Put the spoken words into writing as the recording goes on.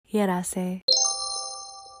Yerase.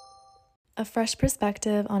 A fresh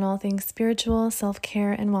perspective on all things spiritual,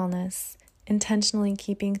 self-care, and wellness, intentionally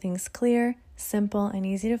keeping things clear, simple, and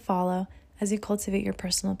easy to follow as you cultivate your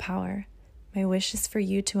personal power. My wish is for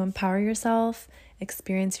you to empower yourself,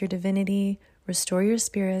 experience your divinity, restore your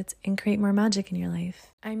spirits, and create more magic in your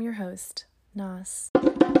life. I'm your host, Nas.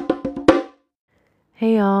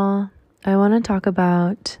 Hey y'all, I want to talk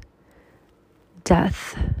about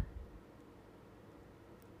death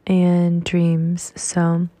and dreams.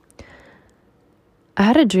 So I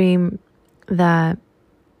had a dream that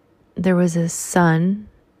there was a son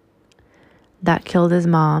that killed his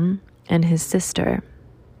mom and his sister.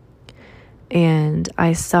 And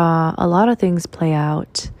I saw a lot of things play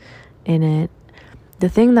out in it. The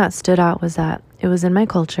thing that stood out was that it was in my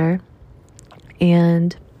culture.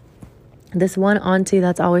 And this one auntie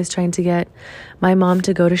that's always trying to get my mom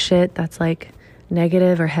to go to shit that's like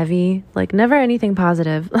negative or heavy, like never anything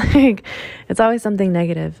positive. Like it's always something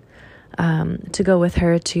negative. To go with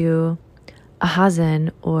her to a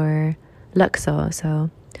hazan or lakso. So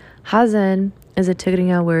hazan is a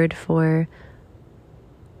Tigrinya word for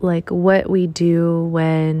like what we do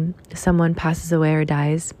when someone passes away or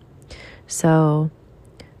dies. So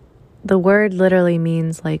the word literally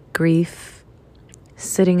means like grief,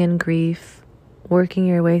 sitting in grief, working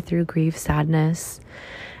your way through grief, sadness.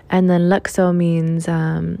 And then lakso means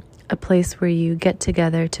a place where you get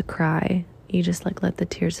together to cry. You just like let the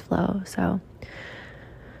tears flow. So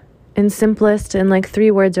in simplest, in like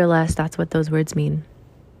 3 words or less, that's what those words mean.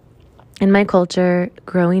 In my culture,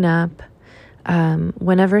 growing up,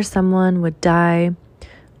 whenever someone would die,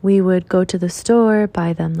 we would go to the store,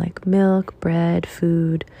 buy them like milk, bread,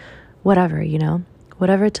 food, whatever,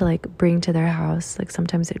 whatever to like bring to their house. Like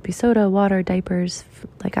sometimes it'd be soda, water, diapers,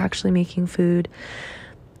 like actually making food.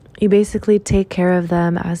 You basically take care of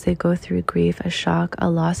them as they go through grief, a shock,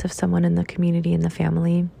 a loss of someone in the community, in the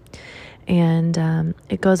family. And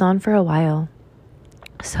it goes on for a while.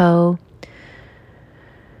 So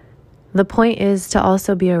the point is to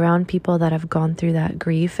also be around people that have gone through that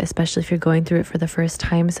grief, especially if you're going through it for the first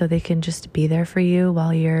time, so they can just be there for you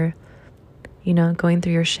while you're, going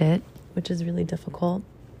through your shit, which is really difficult.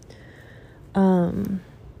 And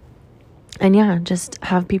yeah, just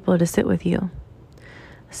have people to sit with you.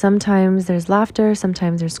 Sometimes there's laughter,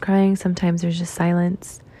 sometimes there's crying, sometimes there's just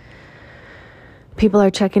silence. People are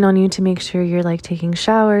checking on you to make sure you're like taking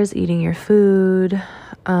showers, eating your food,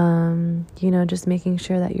 just making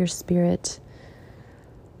sure that your spirit,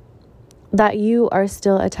 that you are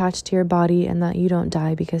still attached to your body and that you don't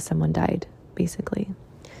die because someone died, basically.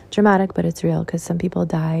 Dramatic, but it's real because some people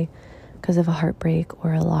die because of a heartbreak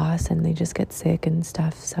or a loss and they just get sick and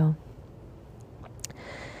stuff. So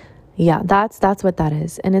yeah, that's what that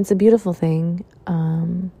is. And it's a beautiful thing.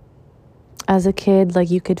 As a kid, like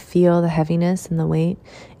you could feel the heaviness and the weight.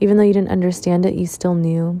 Even though you didn't understand it, you still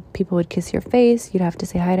knew. People would kiss your face. You'd have to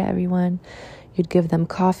say hi to everyone. You'd give them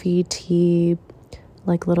coffee, tea,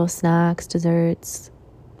 like little snacks, desserts,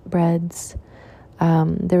 breads.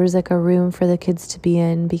 There was like a room for the kids to be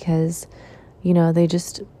in because, they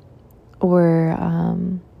just were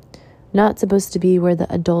not supposed to be where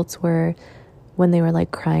the adults were when they were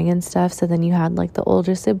like crying and stuff. So then you had like the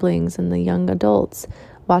older siblings and the young adults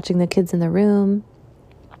watching the kids in the room.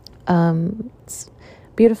 It's a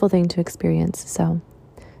beautiful thing to experience. So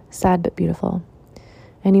sad but beautiful.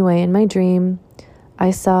 Anyway, in my dream,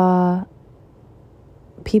 I saw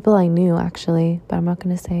people I knew actually, but I'm not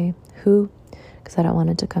going to say who because I don't want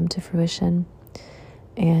it to come to fruition.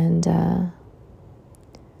 And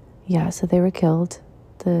so they were killed.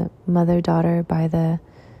 The mother, daughter by the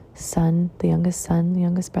son, the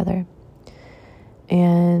youngest brother.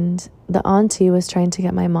 And the auntie was trying to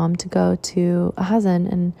get my mom to go to a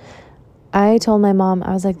hazan. And I told my mom,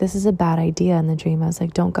 I was like, this is a bad idea in the dream. I was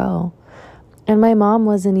like, don't go. And my mom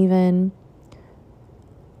wasn't even,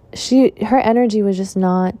 her energy was just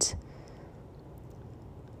not,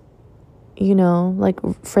 like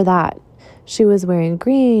for that. She was wearing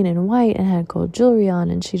green and white and had gold jewelry on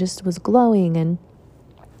and she just was glowing. And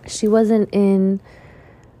she wasn't in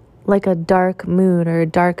like a dark mood or a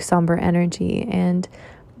dark somber energy. And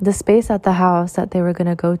the space at the house that they were going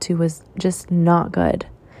to go to was just not good.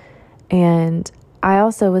 And I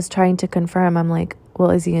also was trying to confirm, I'm like,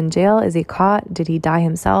 well, is he in jail? Is he caught? Did he die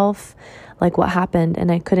himself? Like what happened?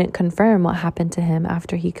 And I couldn't confirm what happened to him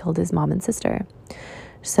after he killed his mom and sister.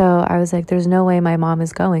 So I was like, there's no way my mom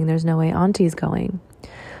is going. There's no way Auntie's going.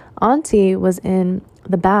 Auntie was in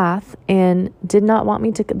the bath and did not want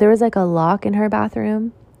me to, there was like a lock in her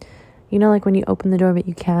bathroom. Like when you open the door, but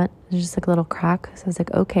you can't, there's just like a little crack. So I was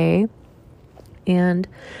like, okay. And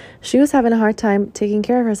she was having a hard time taking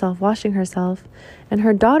care of herself, washing herself. And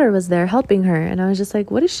her daughter was there helping her. And I was just like,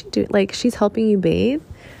 what is she doing? Like, she's helping you bathe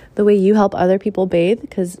the way you help other people bathe.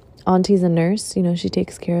 Because Auntie's a nurse, you know, she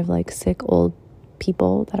takes care of like sick old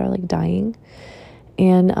people that are like dying.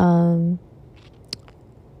 And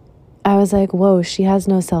I was like, whoa, she has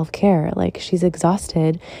no self-care. Like, she's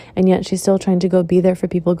exhausted, and yet she's still trying to go be there for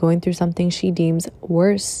people going through something she deems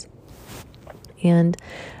worse. And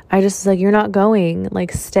I just was like, you're not going.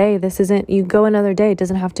 Like, stay. This isn't, you go another day. It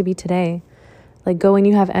doesn't have to be today. Like, go when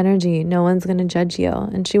you have energy. No one's going to judge you.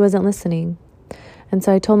 And she wasn't listening. And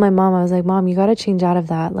so I told my mom, I was like, Mom, you got to change out of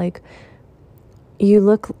that. Like,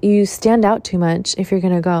 you stand out too much if you're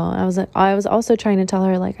going to go. I was also trying to tell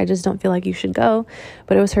her, like, I just don't feel like you should go,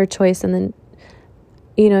 but it was her choice. And then,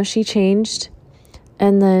 you know, she changed,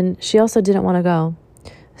 and then she also didn't want to go.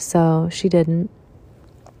 So she didn't.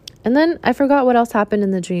 And then I forgot what else happened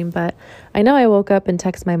in the dream, but I know I woke up and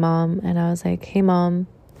texted my mom, and I was like, hey Mom,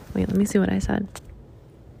 wait, let me see what I said.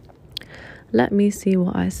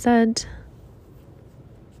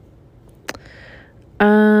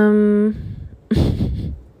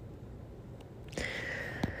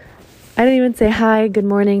 I didn't even say hi, good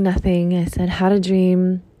morning, nothing. I said, had a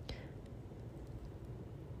dream.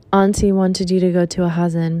 Auntie wanted you to go to a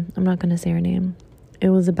hazan. I'm not going to say her name. It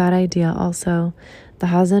was a bad idea. Also, the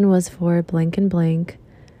hazan was for blank and blank,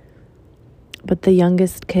 but the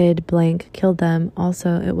youngest kid blank killed them.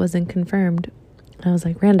 Also, it wasn't confirmed. I was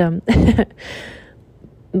like, random.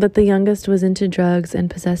 But the youngest was into drugs and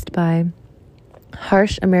possessed by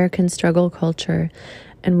harsh American struggle culture,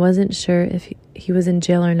 and wasn't sure if he was in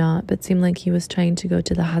jail or not, but seemed like he was trying to go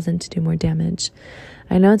to the hazan to do more damage.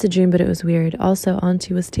 I know it's a dream, but it was weird. Also,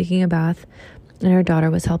 Auntie was taking a bath, and her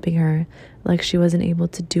daughter was helping her, like she wasn't able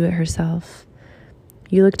to do it herself.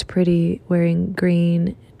 You looked pretty wearing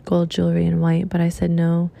green, gold jewelry, and white, but I said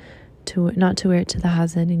no, not to wear it to the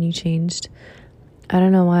hazan, and you changed. I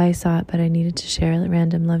don't know why I saw it, but I needed to share it.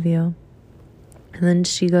 Random, love you. And then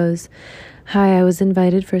she goes, hi, I was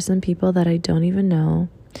invited for some people that I don't even know,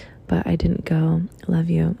 but I didn't go. Love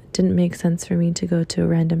you. It didn't make sense for me to go to a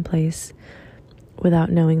random place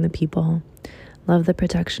without knowing the people. Love the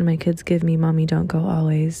protection my kids give me. Mommy, don't go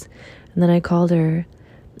always. And then I called her,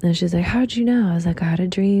 and she's like, how'd you know? I was like, I had a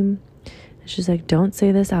dream. And she's like, don't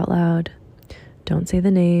say this out loud. Don't say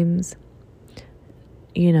the names.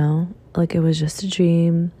 You know, like it was just a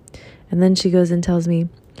dream. And then she goes and tells me,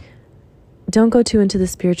 don't go too into the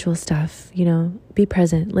spiritual stuff, you know, be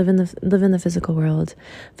present, live in the physical world,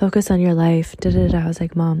 focus on your life, I was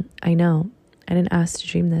like, Mom, I know, I didn't ask to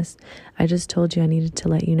dream this. I just told you I needed to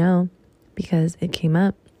let you know because it came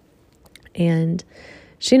up. And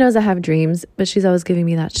she knows I have dreams, but she's always giving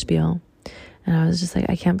me that spiel. And I was just like,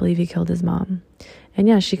 I can't believe he killed his mom. And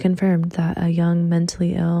yeah, she confirmed that a young,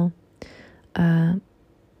 mentally ill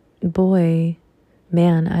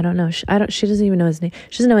man, I don't know. She doesn't even know his name.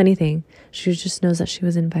 She doesn't know anything. She just knows that she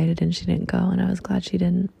was invited and she didn't go, and I was glad she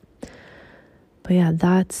didn't. But yeah,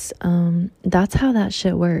 that's how that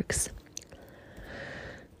shit works.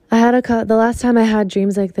 I had the last time I had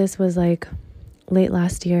dreams like this was like late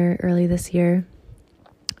last year, early this year.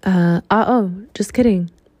 Just kidding.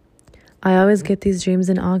 I always get these dreams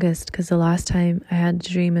in August because the last time I had a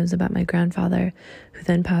dream, it was about my grandfather, who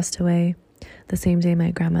then passed away the same day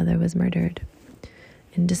my grandmother was murdered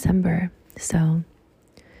in December. So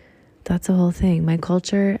that's a whole thing. My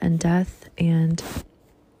culture and death and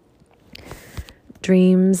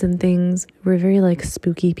dreams and things, we're very like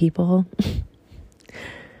spooky people.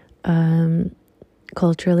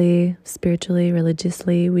 Culturally, spiritually,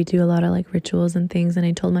 religiously, we do a lot of like rituals and things. And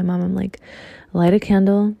I told my mom, I'm like, light a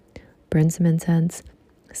candle, burn some incense,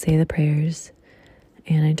 say the prayers.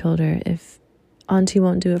 And I told her, if Auntie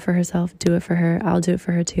won't do it for herself, do it for her. I'll do it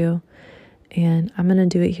for her too. And I'm going to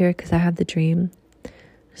do it here because I had the dream.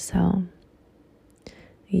 So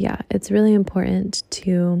yeah, it's really important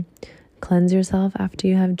to cleanse yourself after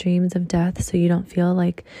you have dreams of death so you don't feel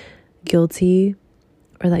like guilty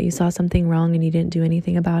or that you saw something wrong and you didn't do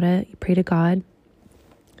anything about it. You pray to God.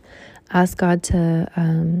 Ask God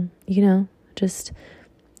to, just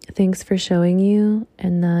thanks for showing you,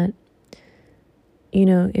 and that, you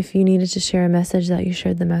know, if you needed to share a message, that you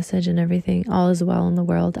shared the message and everything. All is well in the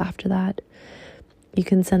world after that. You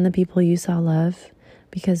can send the people you saw love,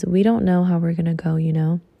 because we don't know how we're going to go, you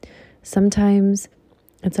know. Sometimes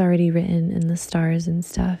it's already written in the stars and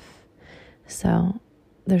stuff. So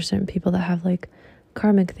there's certain people that have like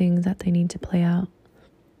karmic things that they need to play out,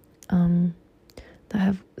 that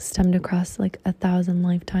have stemmed across like 1,000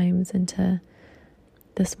 lifetimes into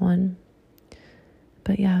this one.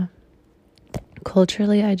 But yeah,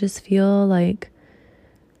 culturally, I just feel like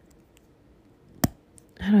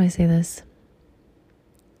how do I say this?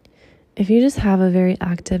 If you just have a very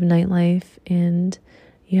active nightlife and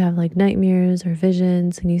you have like nightmares or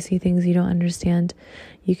visions and you see things you don't understand,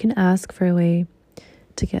 you can ask for a way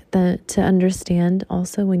to get to understand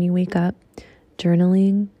also when you wake up,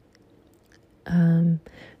 journaling,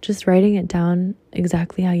 just writing it down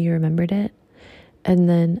exactly how you remembered it, and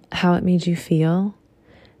then how it made you feel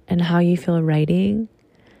and how you feel writing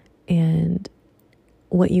and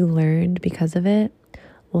what you learned because of it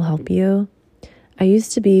will help you. I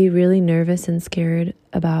used to be really nervous and scared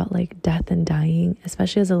about like death and dying,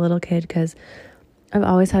 especially as a little kid, because I've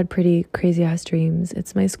always had pretty crazy ass dreams.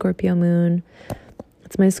 It's my Scorpio moon.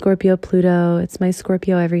 It's my Scorpio Pluto. It's my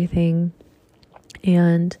Scorpio everything.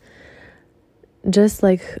 And just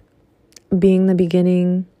like being the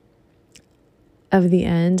beginning of the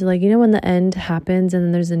end, like, you know, when the end happens and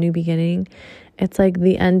then there's a new beginning, it's like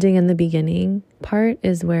the ending and the beginning part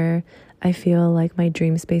is where I feel like my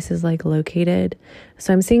dream space is like located.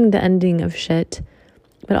 So I'm seeing the ending of shit,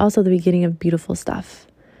 but also the beginning of beautiful stuff.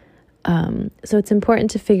 So it's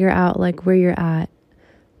important to figure out like where you're at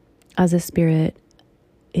as a spirit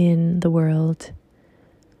in the world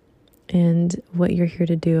and what you're here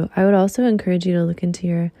to do. I would also encourage you to look into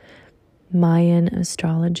your Mayan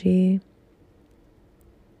astrology.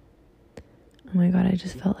 Oh my God, I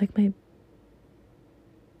just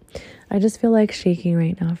feel like shaking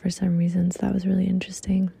right now for some reason. So that was really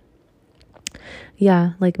interesting.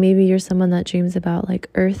 Yeah, like maybe you're someone that dreams about like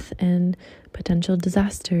Earth and potential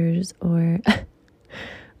disasters or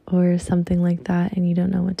or something like that, and you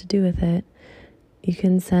don't know what to do with it. You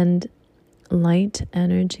can send light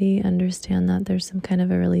energy, understand that there's some kind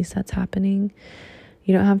of a release that's happening.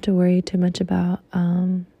 You don't have to worry too much about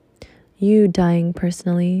you dying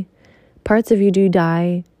personally. Parts of you do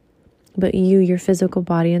die, but your physical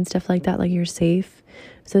body and stuff like that, like you're safe.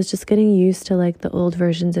 So it's just getting used to like the old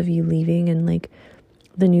versions of you leaving and like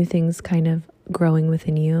the new things kind of growing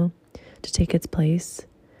within you to take its place.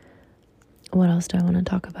 What else do I want to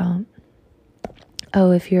talk about?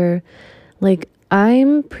 Oh, if you're like,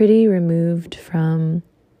 I'm pretty removed from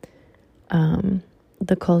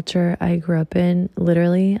the culture I grew up in,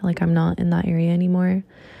 literally. Like I'm not in that area anymore.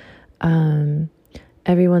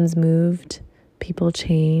 Everyone's moved. People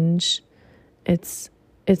change. It's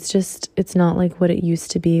not like what it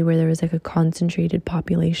used to be where there was like a concentrated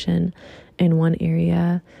population in one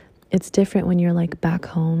area. It's different when you're like back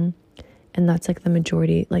home and that's like the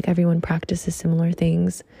majority, like everyone practices similar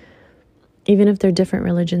things. Even if they're different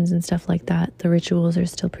religions and stuff like that, the rituals are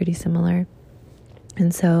still pretty similar.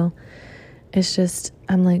 And so it's just,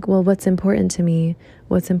 I'm like, well, what's important to me?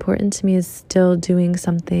 What's important to me is still doing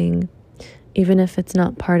something, even if it's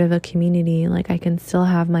not part of a community. Like I can still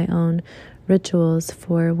have my own rituals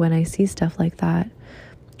for when I see stuff like that,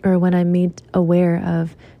 or when I'm made aware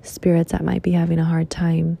of spirits that might be having a hard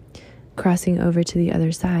time crossing over to the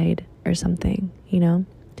other side or something, you know?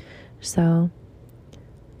 So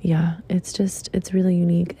yeah, it's really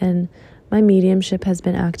unique. And my mediumship has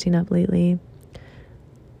been acting up lately.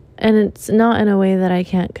 And it's not in a way that I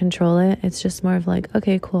can't control it. It's just more of like,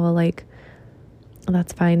 okay, cool. Like,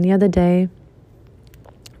 that's fine. The other day,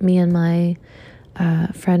 me and my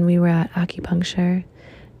friend, we were at acupuncture,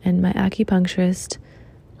 and my acupuncturist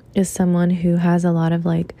is someone who has a lot of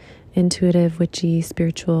like intuitive, witchy,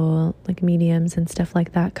 spiritual, like mediums and stuff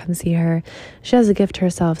like that come see her. She has a gift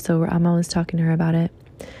herself, so I'm always talking to her about it.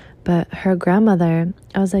 But her grandmother,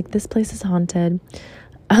 I was like, this place is haunted.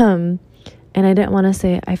 And I didn't want to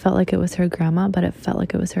say I felt like it was her grandma, but it felt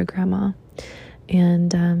like it was her grandma.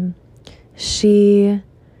 And she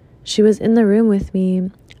was in the room with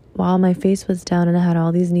me while my face was down and I had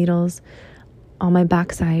all these needles on my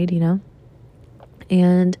backside, you know.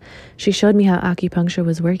 And she showed me how acupuncture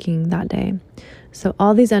was working that day. So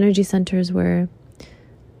all these energy centers were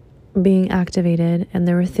being activated, and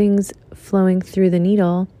there were things flowing through the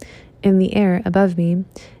needle in the air above me.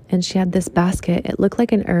 And she had this basket. It looked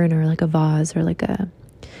like an urn or like a vase or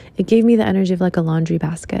it gave me the energy of like a laundry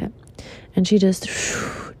basket. And she just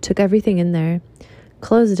took everything in there,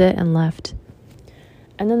 closed it, and left.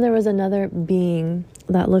 And then there was another being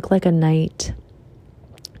that looked like a knight.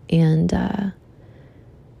 And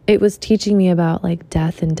it was teaching me about like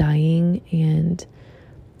death and dying, and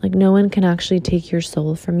like no one can actually take your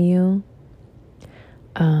soul from you.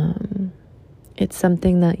 It's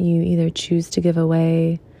something that you either choose to give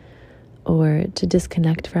away or to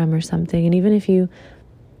disconnect from or something. And even if you,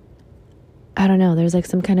 I don't know, there's like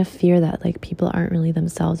some kind of fear that like people aren't really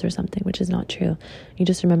themselves or something, which is not true. You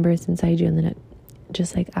just remember it's inside you, and then it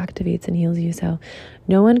just like activates and heals you. So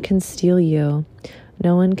no one can steal you.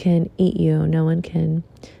 No one can eat you. No one can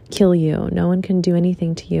kill you. No one can do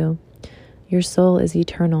anything to you. Your soul is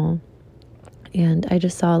eternal. And I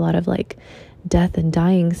just saw a lot of like death and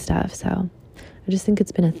dying stuff. So I just think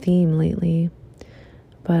it's been a theme lately.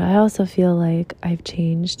 But I also feel like I've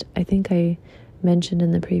changed. I think I mentioned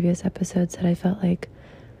in the previous episodes that I felt like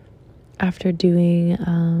after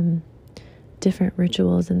doing different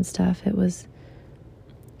rituals and stuff, it was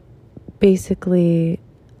basically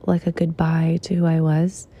like a goodbye to who I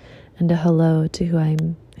was and a hello to who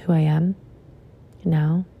I am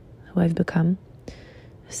now, who I've become.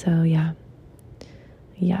 So yeah.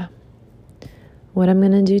 What I'm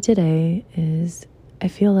gonna do today is, I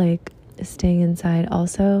feel like staying inside.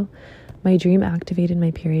 Also, my dream activated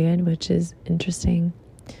my period, which is interesting.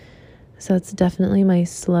 So it's definitely my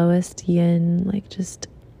slowest yin, like just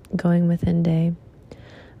going within day.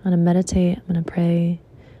 I'm gonna meditate, I'm gonna pray,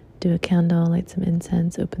 do a candle, light some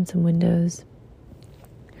incense, open some windows,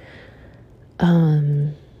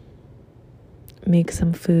 make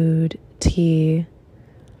some food, tea,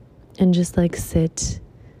 and just like sit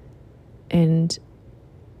and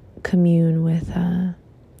commune with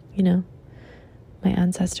my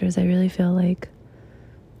ancestors. I really feel like,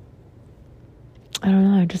 I don't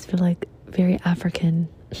know, I just feel like very African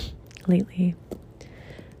lately.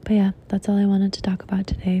 But yeah, that's all I wanted to talk about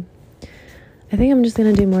today. I think I'm just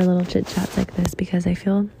gonna do more little chit chats like this because I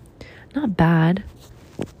feel not bad.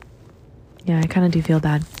 Yeah, I kind of do feel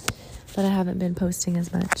bad that I haven't been posting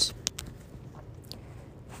as much.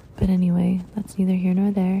 But anyway, that's neither here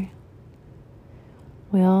nor there.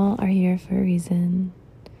 We all are here for a reason.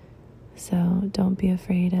 So don't be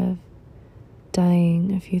afraid of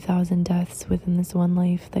dying a few thousand deaths within this one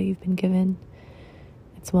life that you've been given.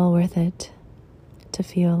 It's well worth it to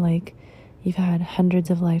feel like you've had hundreds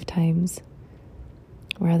of lifetimes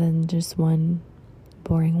rather than just one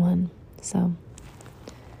boring one. So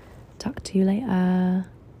talk to you later.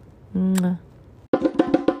 Mwah.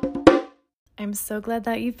 I'm so glad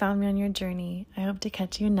that you found me on your journey. I hope to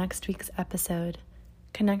catch you in next week's episode.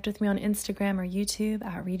 Connect with me on Instagram or YouTube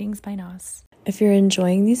at Readings by Nos. If you're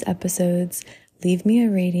enjoying these episodes, leave me a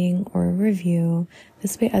rating or a review.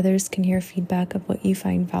 This way others can hear feedback of what you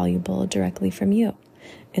find valuable directly from you.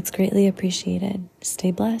 It's greatly appreciated.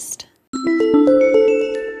 Stay blessed.